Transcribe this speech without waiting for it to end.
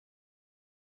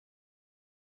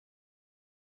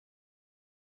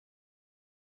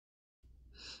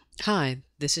Hi,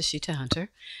 this is Chita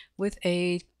Hunter with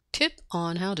a tip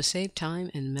on how to save time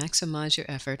and maximize your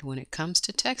effort when it comes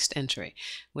to text entry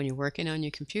when you're working on your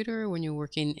computer or when you're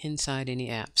working inside any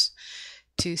apps.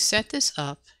 To set this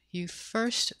up, you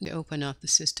first open up the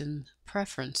system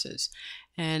preferences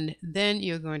and then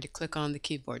you're going to click on the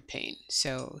keyboard pane.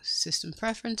 So system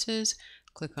preferences,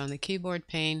 click on the keyboard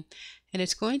pane, and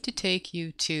it's going to take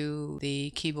you to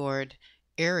the keyboard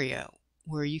area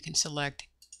where you can select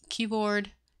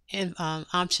keyboard and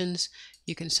options.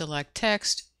 You can select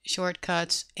text,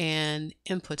 shortcuts, and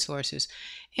input sources.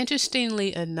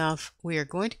 Interestingly enough, we are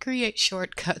going to create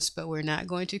shortcuts, but we're not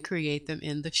going to create them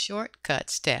in the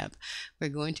Shortcuts tab. We're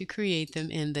going to create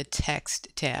them in the Text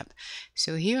tab.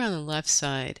 So here on the left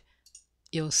side,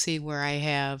 you'll see where I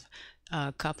have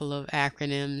a couple of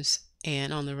acronyms,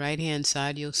 and on the right hand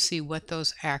side you'll see what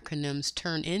those acronyms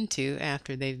turn into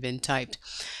after they've been typed.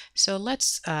 So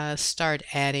let's start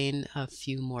adding a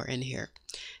few more in here.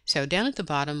 So down at the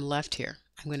bottom left here,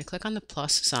 I'm going to click on the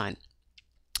plus sign,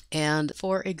 and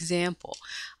for example,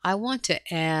 I want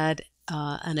to add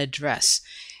an address.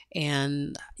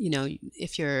 And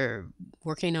if you're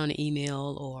working on an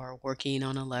email or working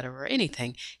on a letter or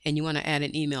anything, and you want to add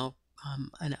an email,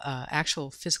 an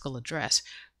actual physical address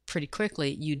pretty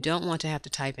quickly, you don't want to have to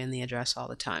type in the address all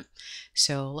the time.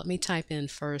 So let me type in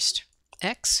first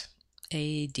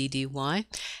XADDY,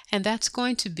 and that's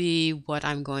going to be what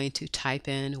I'm going to type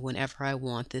in whenever I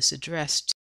want this address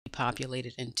to be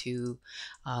populated into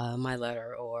my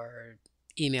letter or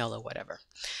email or whatever.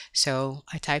 So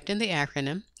I typed in the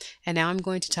acronym, and now I'm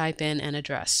going to type in an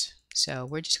address. So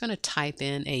we're just going to type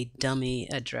in a dummy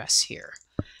address here.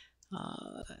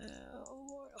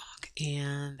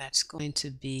 And that's going to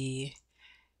be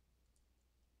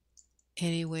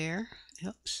anywhere.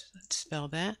 Oops, let's spell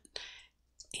that.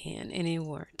 And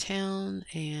anywhere town,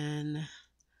 and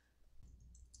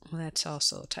let's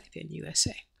also type in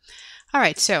USA. All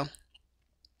right, so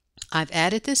I've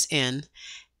added this in,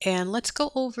 and let's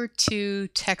go over to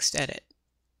text edit.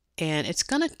 And it's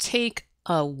going to take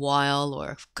a while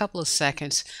or a couple of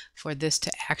seconds for this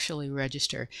to actually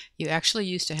register. You actually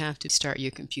used to have to start your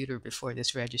computer before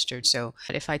this registered. So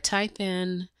if I type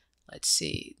in, let's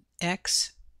see,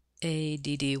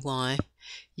 XADDY,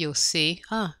 you'll see,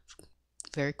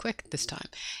 very quick this time.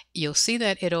 You'll see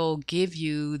that it'll give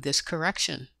you this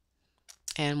correction.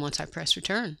 And once I press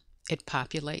return, it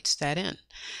populates that in.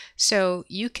 So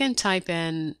you can type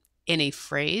in any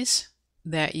phrase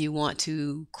that you want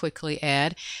to quickly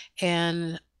add.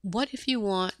 And what if you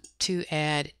want to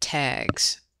add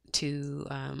tags to,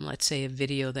 let's say, a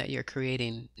video that you're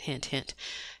creating? Hint, hint.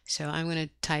 So I'm going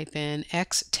to type in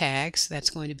X tags.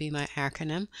 That's going to be my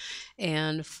acronym.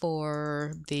 And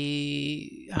for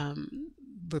the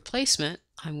replacement,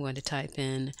 I'm going to type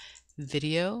in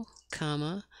video,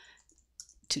 comma,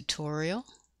 tutorial,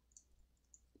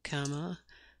 comma,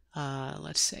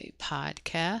 let's say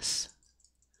podcasts,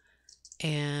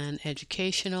 and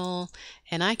educational,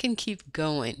 and I can keep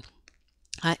going.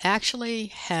 I actually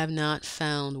have not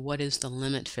found what is the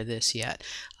limit for this yet.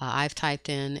 I've typed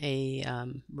in a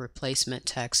replacement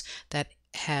text that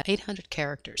had 800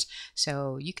 characters,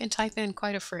 so you can type in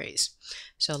quite a phrase.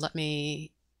 So let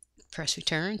me press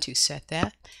return to set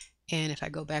that. And if I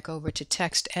go back over to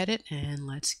text edit, and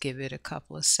let's give it a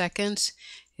couple of seconds,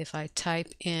 if I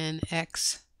type in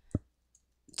X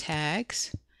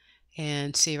tags,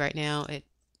 and see right now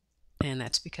and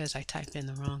that's because I typed in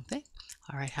the wrong thing.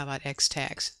 All right, how about X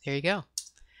tags? There you go.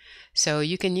 So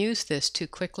you can use this to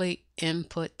quickly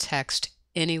input text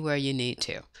anywhere you need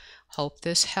to. Hope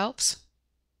this helps.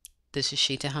 This is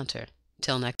Chita Hunter.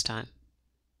 Till next time.